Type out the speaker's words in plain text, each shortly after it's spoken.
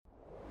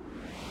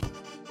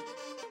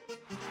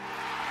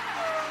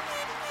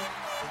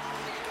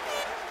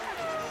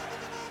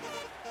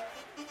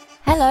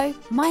Hello,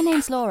 my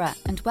name's Laura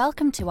and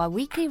welcome to our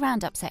weekly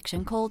roundup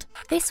section called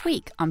This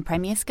Week on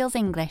Premier Skills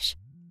English.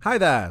 Hi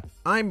there,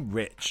 I'm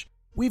Rich.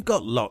 We've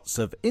got lots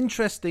of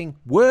interesting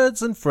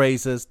words and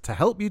phrases to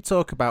help you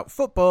talk about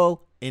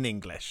football in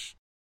English.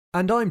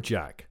 And I'm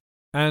Jack,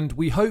 and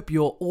we hope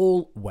you're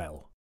all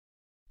well.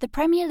 The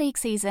Premier League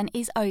season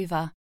is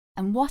over,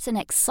 and what an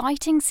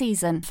exciting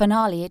season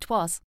finale it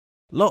was.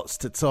 Lots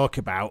to talk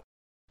about.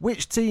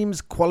 Which teams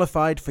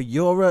qualified for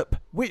Europe,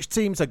 which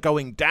teams are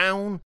going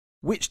down,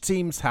 which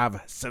teams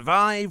have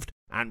survived,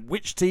 and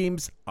which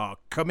teams are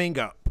coming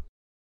up.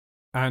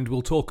 And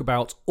we'll talk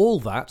about all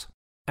that,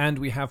 and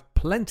we have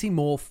plenty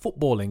more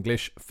football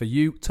English for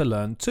you to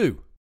learn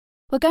too.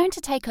 We're going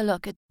to take a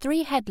look at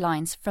 3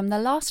 headlines from the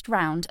last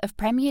round of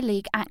Premier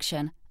League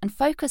action and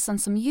focus on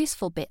some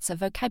useful bits of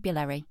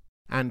vocabulary.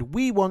 And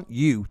we want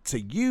you to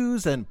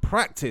use and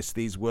practice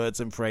these words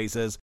and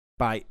phrases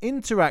by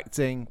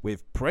interacting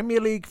with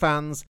Premier League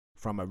fans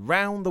from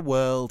around the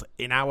world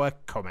in our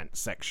comments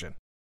section.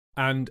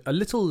 And a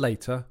little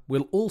later,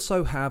 we'll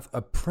also have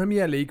a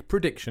Premier League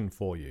prediction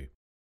for you.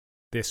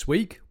 This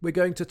week, we're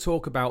going to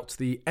talk about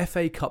the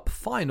FA Cup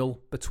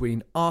final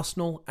between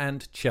Arsenal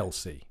and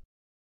Chelsea.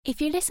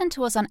 If you listen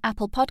to us on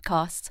Apple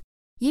Podcasts,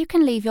 you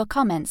can leave your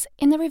comments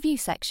in the review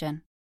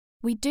section.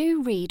 We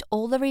do read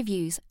all the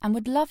reviews and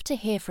would love to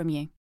hear from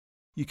you.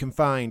 You can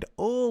find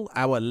all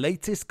our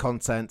latest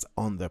content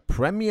on the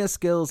Premier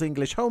Skills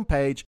English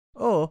homepage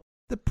or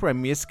the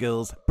Premier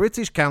Skills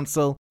British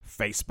Council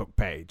Facebook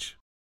page.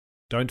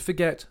 Don't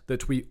forget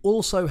that we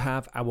also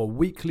have our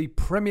weekly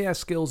Premier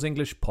Skills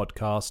English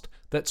podcast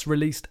that's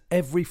released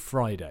every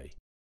Friday.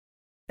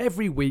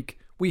 Every week,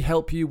 we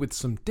help you with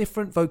some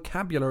different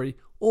vocabulary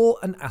or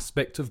an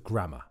aspect of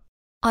grammar.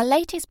 Our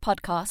latest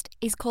podcast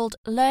is called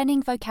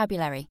Learning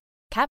Vocabulary,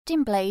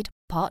 Captain Blade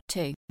Part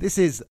 2. This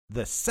is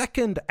the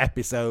second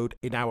episode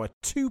in our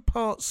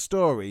 2-part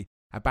story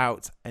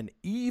about an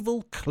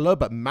evil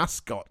club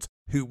mascot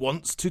who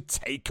wants to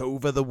take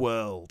over the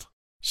world.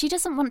 She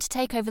doesn't want to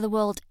take over the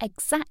world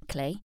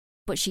exactly,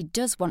 but she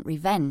does want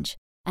revenge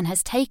and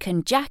has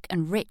taken Jack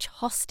and Rich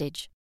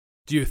hostage.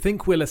 Do you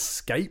think we'll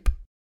escape?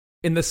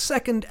 In the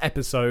second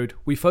episode,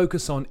 we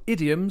focus on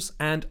idioms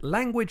and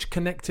language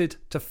connected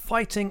to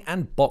fighting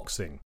and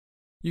boxing.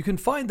 You can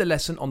find the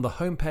lesson on the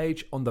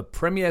homepage on the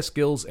Premier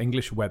Skills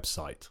English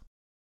website.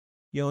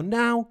 You're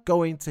now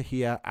going to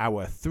hear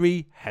our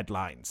 3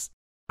 headlines.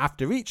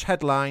 After each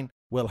headline,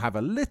 we'll have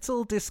a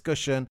little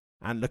discussion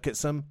and look at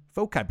some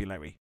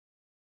vocabulary.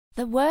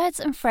 The words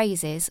and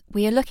phrases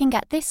we are looking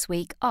at this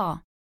week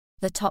are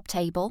the top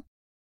table,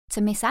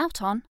 to miss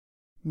out on,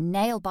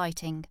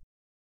 nail-biting,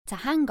 to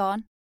hang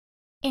on,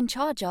 in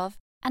charge of,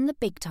 and the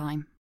big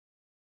time.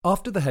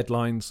 After the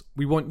headlines,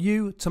 we want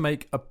you to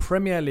make a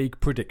Premier League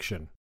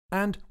prediction,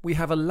 and we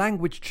have a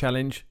language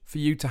challenge for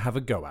you to have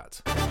a go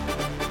at.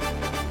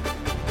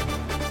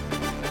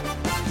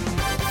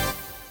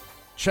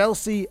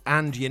 Chelsea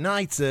and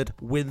United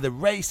win the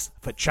race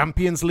for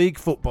Champions League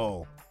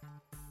football.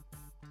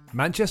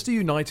 Manchester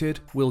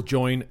United will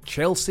join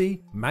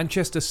Chelsea,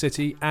 Manchester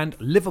City and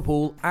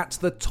Liverpool at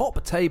the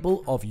top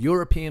table of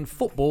European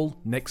football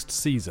next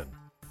season.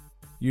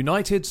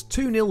 United's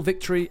 2-0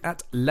 victory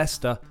at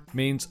Leicester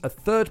means a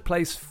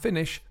third-place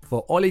finish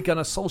for Ole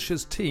Gunnar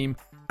Solskjaer's team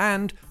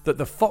and that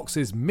the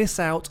Foxes miss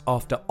out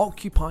after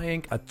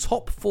occupying a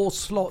top 4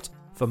 slot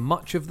for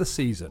much of the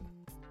season.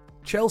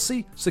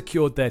 Chelsea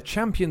secured their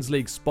Champions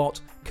League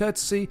spot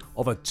courtesy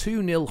of a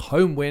 2-0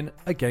 home win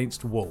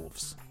against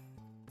Wolves.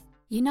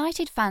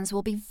 United fans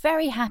will be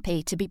very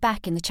happy to be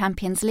back in the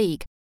Champions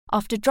League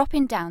after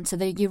dropping down to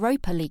the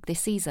Europa League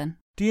this season.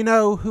 Do you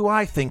know who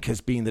I think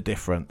has been the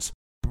difference?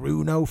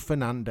 Bruno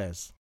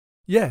Fernandes.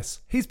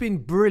 Yes, he's been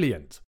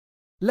brilliant.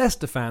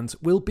 Leicester fans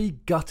will be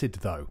gutted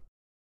though.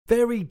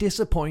 Very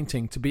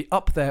disappointing to be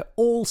up there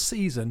all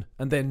season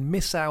and then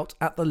miss out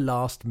at the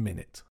last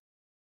minute.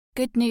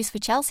 Good news for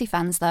Chelsea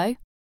fans though.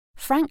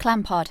 Frank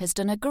Lampard has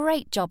done a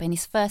great job in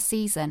his first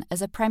season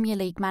as a Premier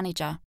League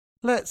manager.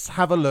 Let's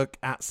have a look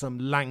at some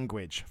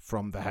language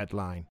from the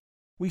headline.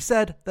 We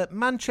said that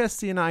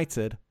Manchester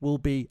United will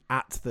be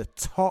at the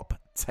top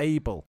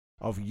table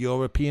of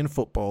European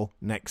football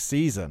next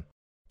season.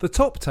 The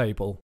top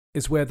table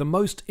is where the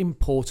most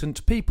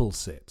important people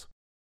sit.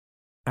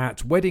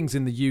 At weddings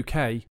in the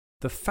UK,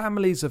 the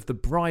families of the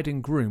bride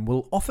and groom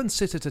will often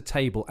sit at a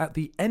table at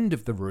the end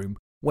of the room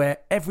where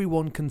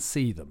everyone can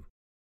see them.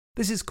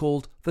 This is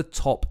called the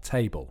top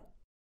table.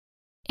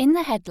 In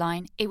the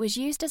headline, it was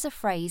used as a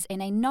phrase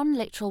in a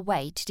non-literal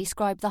way to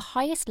describe the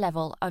highest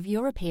level of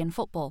European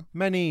football.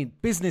 Many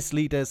business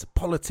leaders,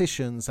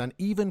 politicians, and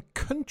even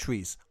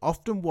countries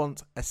often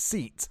want a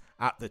seat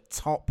at the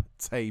top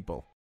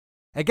table.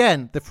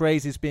 Again, the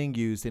phrase is being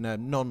used in a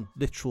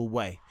non-literal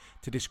way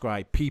to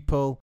describe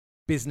people,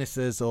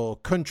 businesses, or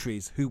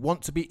countries who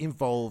want to be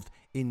involved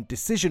in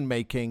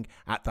decision-making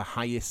at the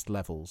highest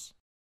levels.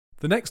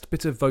 The next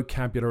bit of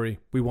vocabulary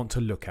we want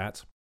to look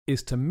at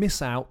is to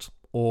miss out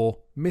or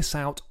miss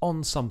out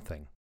on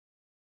something.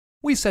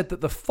 We said that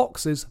the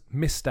Foxes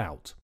missed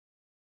out.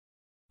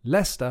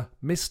 Leicester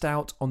missed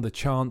out on the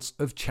chance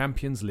of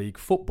Champions League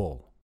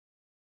football.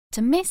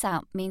 To miss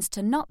out means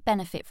to not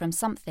benefit from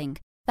something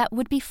that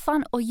would be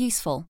fun or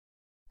useful.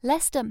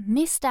 Leicester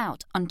missed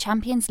out on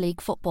Champions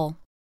League football.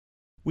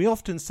 We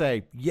often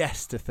say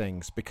yes to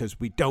things because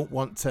we don't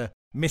want to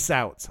miss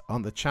out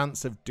on the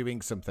chance of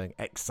doing something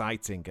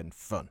exciting and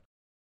fun.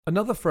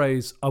 Another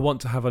phrase I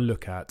want to have a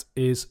look at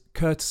is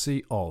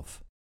courtesy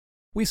of.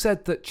 We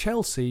said that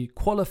Chelsea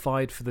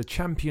qualified for the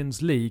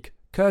Champions League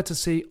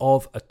courtesy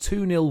of a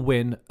 2-0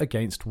 win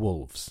against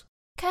Wolves.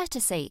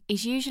 Courtesy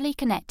is usually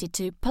connected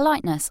to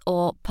politeness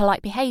or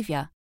polite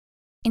behaviour.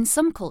 In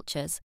some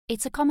cultures,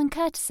 it's a common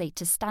courtesy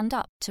to stand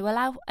up to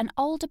allow an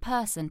older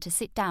person to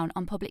sit down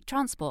on public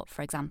transport,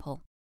 for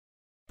example.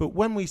 But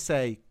when we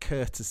say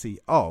courtesy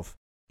of,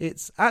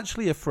 it's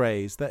actually a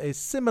phrase that is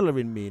similar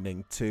in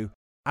meaning to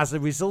as a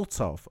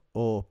result of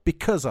or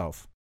because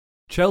of.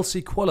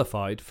 Chelsea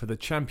qualified for the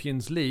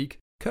Champions League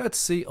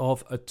courtesy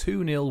of a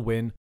 2-0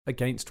 win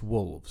against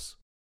Wolves.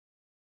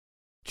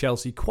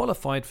 Chelsea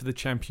qualified for the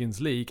Champions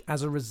League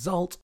as a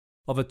result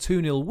of a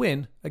 2-0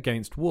 win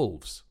against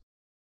Wolves.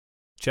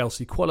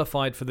 Chelsea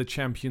qualified for the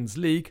Champions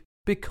League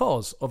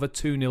because of a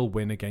 2-0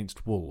 win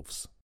against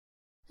Wolves.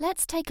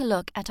 Let's take a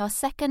look at our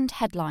second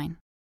headline.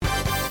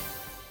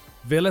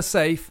 Villa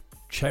safe,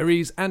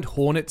 Cherries and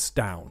Hornets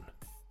down.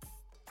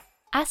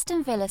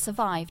 Aston Villa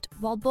survived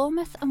while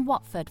Bournemouth and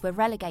Watford were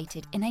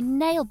relegated in a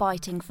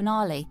nail-biting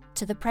finale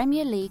to the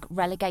Premier League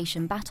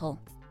relegation battle.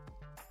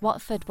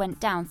 Watford went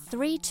down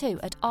 3-2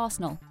 at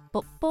Arsenal,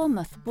 but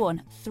Bournemouth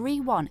won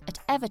 3-1 at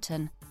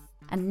Everton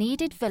and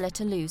needed Villa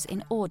to lose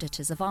in order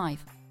to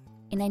survive.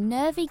 In a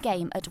nervy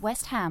game at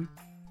West Ham,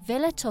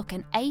 Villa took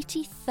an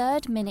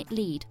 83rd minute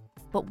lead,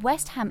 but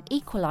West Ham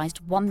equalised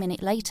 1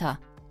 minute later.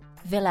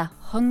 Villa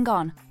hung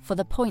on for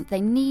the point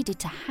they needed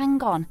to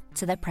hang on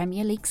to their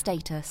Premier League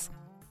status.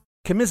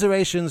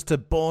 Commiserations to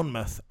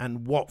Bournemouth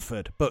and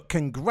Watford, but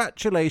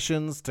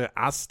congratulations to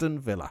Aston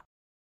Villa.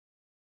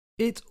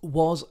 It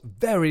was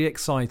very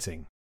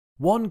exciting.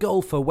 1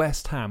 goal for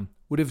West Ham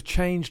would have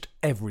changed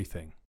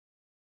everything.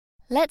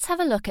 Let's have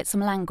a look at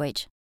some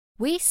language.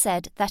 We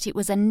said that it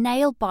was a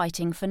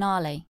nail-biting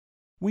finale.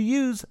 We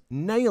use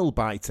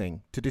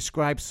nail-biting to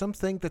describe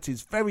something that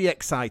is very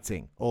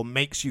exciting or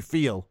makes you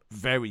feel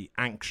very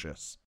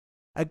anxious.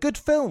 A good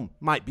film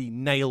might be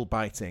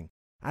nail-biting,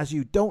 as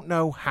you don't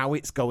know how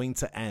it's going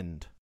to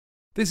end.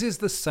 This is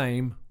the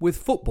same with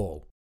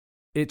football.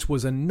 It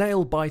was a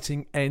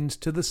nail-biting end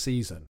to the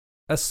season,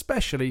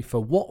 especially for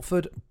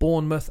Watford,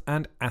 Bournemouth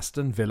and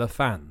Aston Villa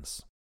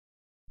fans.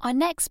 Our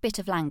next bit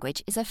of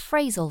language is a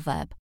phrasal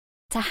verb,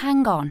 to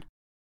hang on.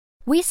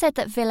 We said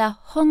that Villa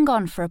hung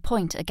on for a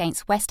point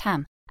against West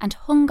Ham and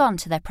hung on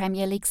to their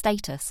Premier League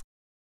status.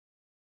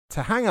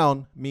 To hang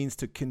on means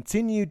to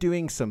continue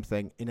doing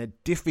something in a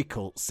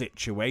difficult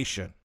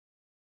situation.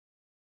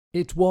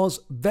 It was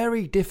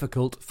very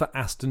difficult for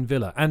Aston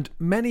Villa and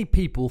many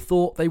people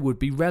thought they would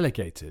be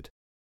relegated.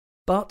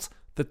 But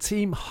the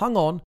team hung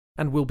on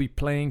and will be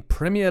playing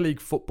Premier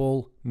League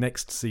football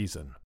next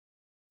season.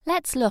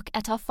 Let's look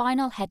at our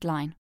final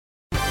headline.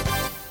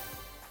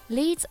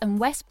 Leeds and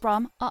West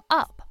Brom are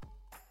up.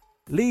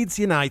 Leeds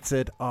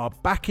United are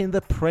back in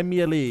the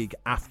Premier League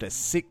after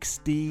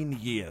 16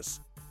 years.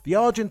 The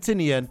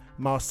Argentinian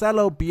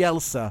Marcelo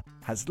Bielsa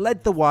has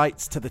led the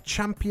Whites to the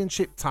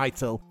Championship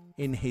title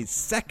in his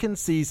second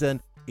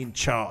season in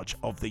charge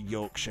of the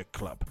Yorkshire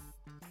club.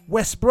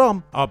 West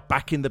Brom are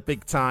back in the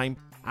big time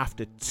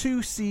after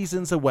 2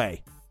 seasons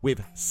away,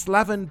 with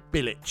Slaven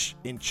Bilic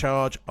in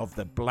charge of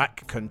the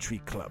Black Country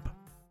club.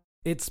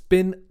 It's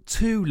been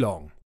too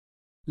long.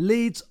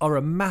 Leeds are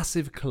a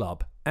massive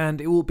club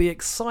and it will be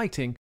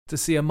exciting to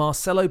see a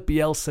Marcelo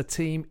Bielsa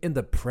team in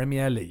the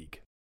Premier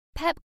League.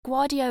 Pep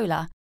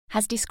Guardiola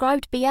has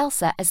described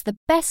Bielsa as the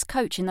best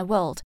coach in the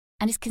world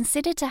and is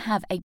considered to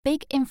have a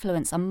big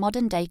influence on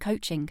modern-day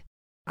coaching.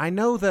 I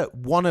know that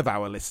one of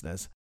our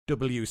listeners,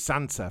 W.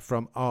 Santa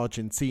from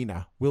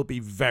Argentina, will be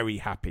very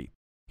happy.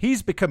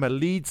 He's become a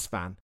Leeds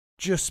fan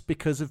just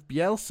because of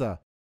Bielsa.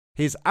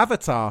 His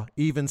avatar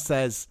even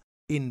says,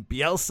 "In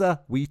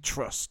Bielsa we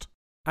trust."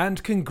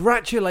 And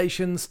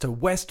congratulations to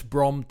West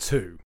Brom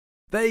too.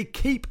 They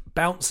keep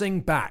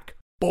bouncing back.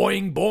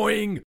 Boing,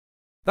 boing.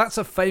 That's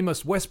a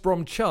famous West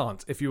Brom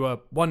chant if you were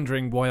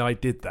wondering why I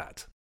did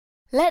that.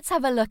 Let's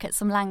have a look at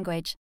some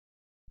language.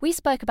 We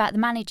spoke about the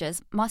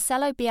managers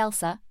Marcelo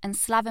Bielsa and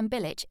Slaven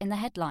Bilic in the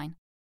headline.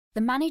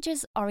 The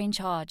managers are in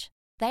charge.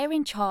 They are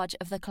in charge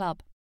of the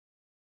club.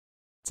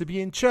 To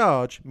be in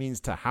charge means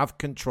to have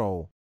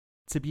control.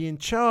 To be in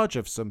charge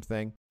of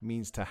something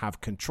means to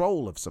have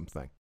control of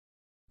something.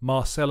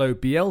 Marcelo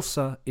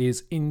Bielsa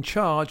is in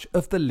charge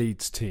of the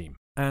Leeds team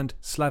and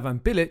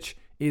Slaven Bilic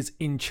is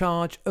in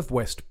charge of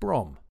West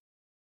Brom.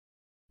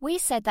 We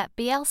said that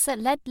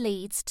Bielsa led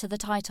Leeds to the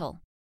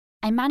title.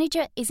 A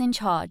manager is in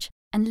charge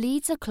and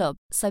leads a club,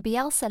 so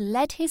Bielsa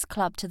led his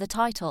club to the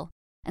title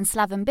and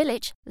Slaven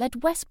Bilic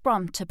led West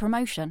Brom to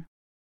promotion.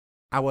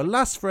 Our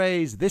last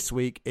phrase this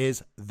week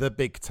is the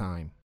big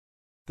time.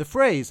 The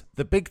phrase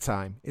the big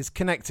time is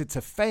connected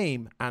to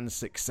fame and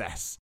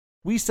success.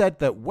 We said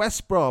that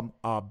West Brom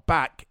are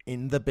back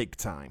in the big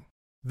time.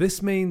 This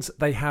means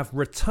they have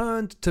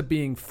returned to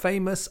being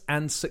famous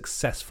and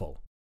successful.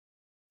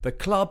 The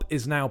club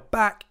is now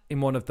back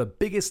in one of the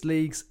biggest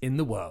leagues in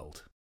the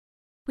world.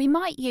 We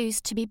might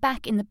use to be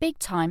back in the big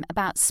time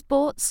about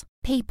sports,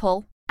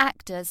 people,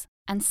 actors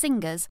and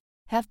singers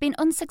who have been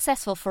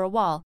unsuccessful for a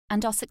while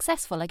and are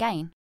successful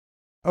again.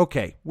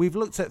 Okay, we've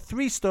looked at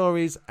 3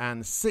 stories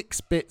and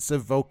 6 bits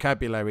of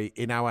vocabulary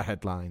in our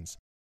headlines.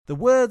 The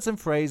words and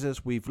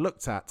phrases we've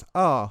looked at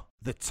are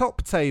the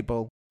top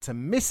table, to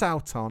miss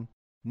out on,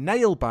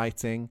 nail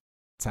biting,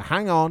 to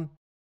hang on,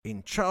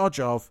 in charge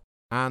of,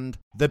 and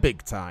the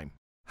big time.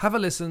 Have a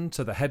listen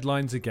to the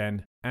headlines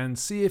again and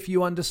see if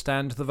you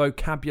understand the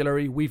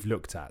vocabulary we've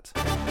looked at.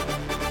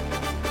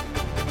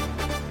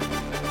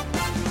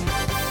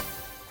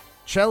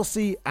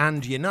 Chelsea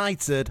and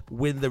United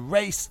win the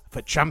race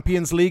for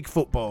Champions League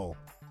football.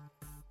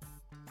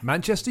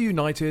 Manchester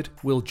United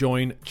will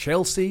join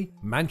Chelsea,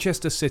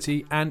 Manchester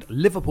City and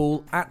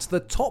Liverpool at the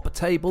top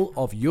table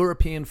of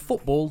European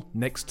football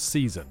next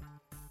season.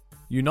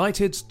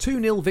 United's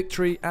 2-0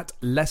 victory at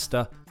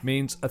Leicester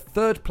means a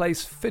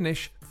third-place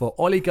finish for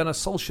Ole Gunnar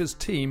Solskjaer's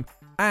team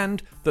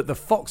and that the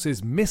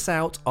Foxes miss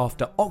out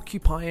after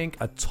occupying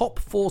a top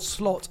 4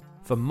 slot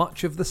for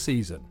much of the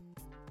season.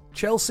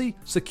 Chelsea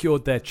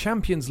secured their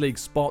Champions League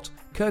spot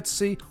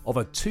courtesy of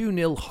a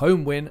 2-0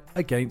 home win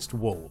against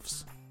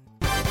Wolves.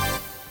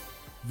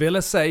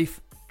 Villa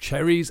safe,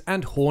 Cherries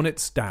and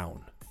Hornets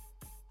down.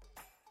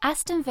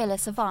 Aston Villa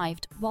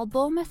survived while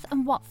Bournemouth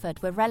and Watford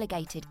were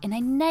relegated in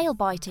a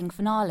nail-biting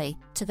finale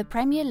to the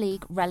Premier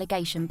League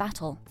relegation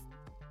battle.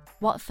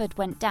 Watford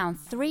went down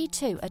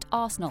 3-2 at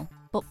Arsenal,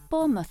 but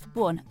Bournemouth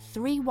won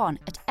 3-1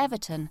 at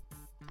Everton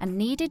and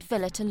needed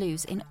Villa to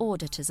lose in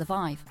order to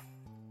survive.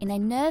 In a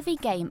nervy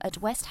game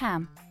at West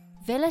Ham,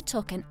 Villa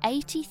took an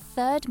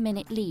 83rd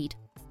minute lead,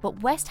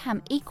 but West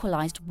Ham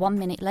equalised 1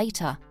 minute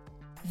later.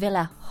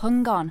 Villa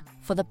hung on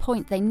for the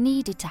point they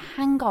needed to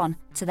hang on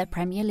to their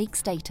Premier League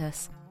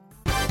status.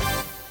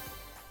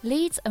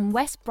 Leeds and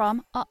West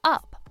Brom are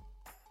up.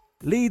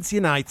 Leeds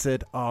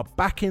United are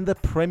back in the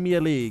Premier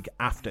League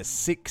after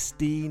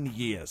 16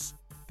 years.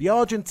 The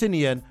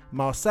Argentinian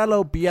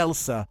Marcelo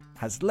Bielsa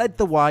has led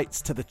the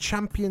Whites to the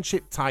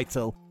Championship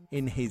title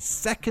in his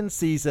 2nd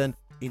season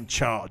in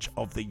charge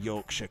of the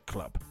Yorkshire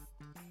club.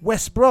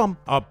 West Brom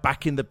are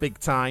back in the big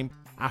time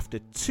after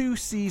 2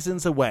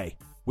 seasons away,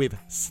 with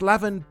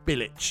Slaven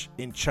Bilic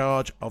in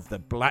charge of the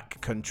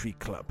Black Country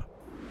club.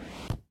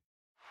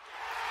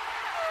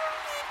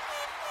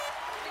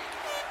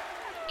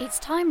 It's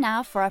time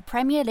now for a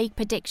Premier League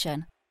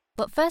prediction.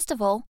 But first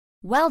of all,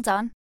 well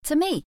done to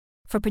me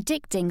for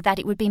predicting that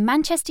it would be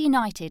Manchester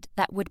United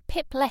that would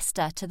pip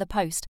Leicester to the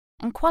post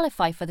and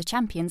qualify for the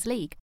Champions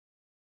League.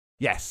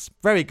 Yes,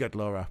 very good,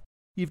 Laura.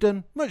 You've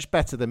done much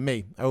better than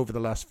me over the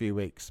last few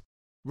weeks.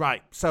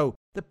 Right, so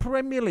the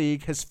Premier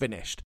League has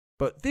finished,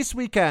 but this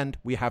weekend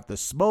we have the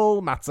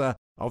small matter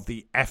of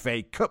the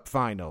FA Cup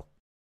final.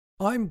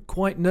 I'm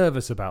quite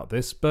nervous about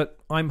this, but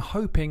I'm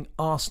hoping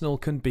Arsenal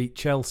can beat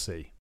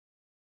Chelsea.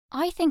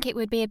 I think it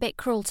would be a bit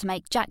cruel to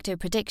make Jack do a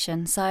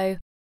prediction, so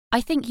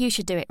I think you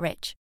should do it,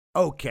 Rich.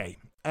 Okay,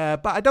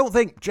 but I don't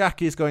think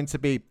Jack is going to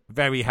be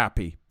very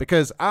happy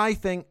because I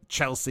think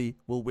Chelsea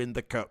will win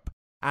the cup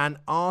and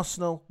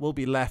Arsenal will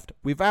be left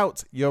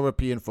without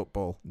European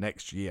football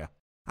next year.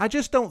 I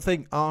just don't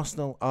think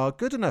Arsenal are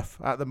good enough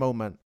at the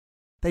moment.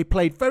 They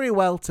played very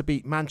well to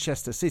beat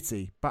Manchester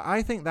City, but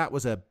I think that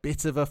was a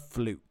bit of a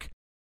fluke.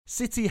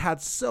 City had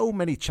so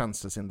many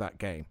chances in that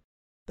game.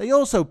 They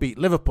also beat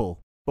Liverpool,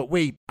 but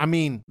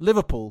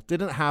Liverpool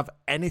didn't have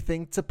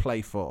anything to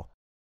play for.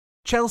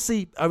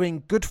 Chelsea are in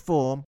good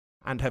form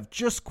and have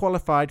just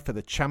qualified for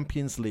the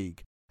Champions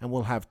League and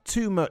will have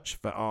too much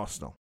for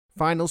Arsenal.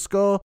 Final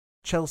score,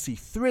 Chelsea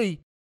 3,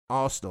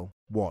 Arsenal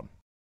 1.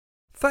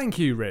 Thank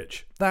you,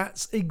 Rich.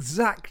 That's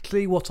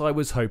exactly what I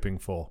was hoping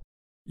for.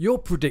 Your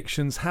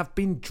predictions have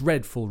been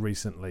dreadful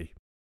recently.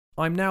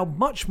 I'm now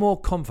much more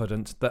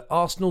confident that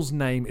Arsenal's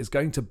name is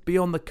going to be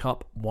on the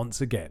cup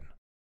once again.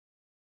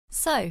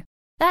 So,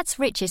 that's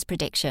Rich's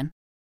prediction.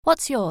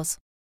 What's yours?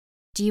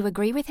 Do you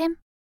agree with him?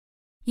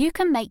 You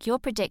can make your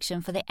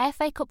prediction for the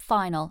FA Cup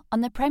final on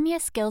the Premier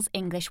Skills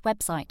English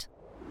website.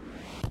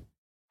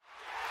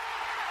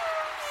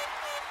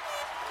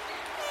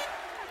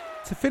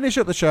 To finish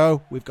up the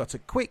show, we've got a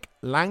quick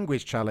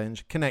language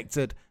challenge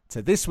connected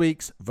to this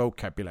week's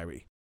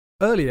vocabulary.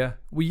 Earlier,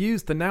 we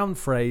used the noun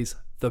phrase,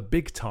 the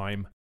big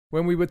time,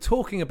 when we were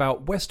talking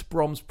about West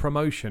Brom's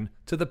promotion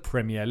to the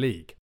Premier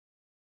League.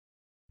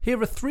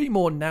 Here are 3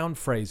 more noun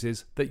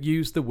phrases that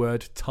use the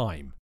word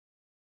time.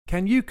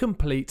 Can you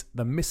complete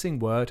the missing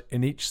word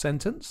in each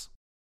sentence?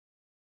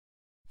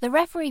 The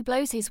referee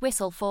blows his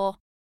whistle for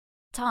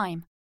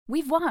time.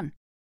 We've won.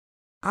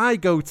 I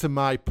go to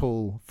my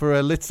pool for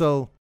a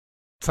little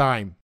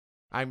time.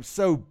 I'm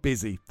so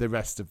busy the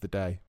rest of the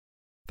day.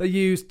 They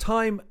use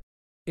time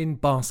in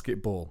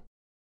basketball.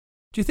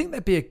 Do you think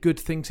that'd be a good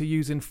thing to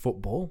use in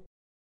football?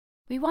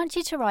 we want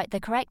you to write the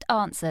correct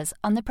answers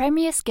on the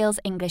Premier Skills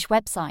English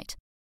website,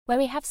 where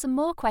we have some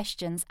more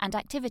questions and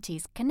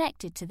activities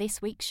connected to this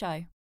week's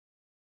show.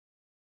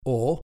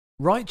 Or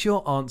write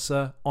your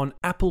answer on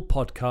Apple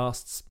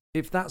Podcasts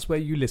if that's where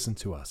you listen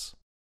to us.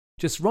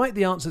 Just write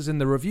the answers in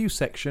the review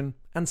section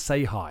and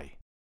say hi.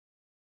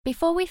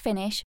 Before we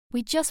finish,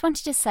 we just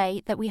wanted to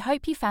say that we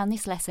hope you found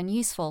this lesson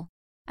useful,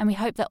 and we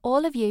hope that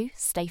all of you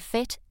stay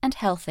fit and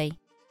healthy.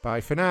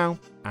 Bye for now,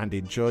 and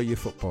enjoy your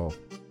football.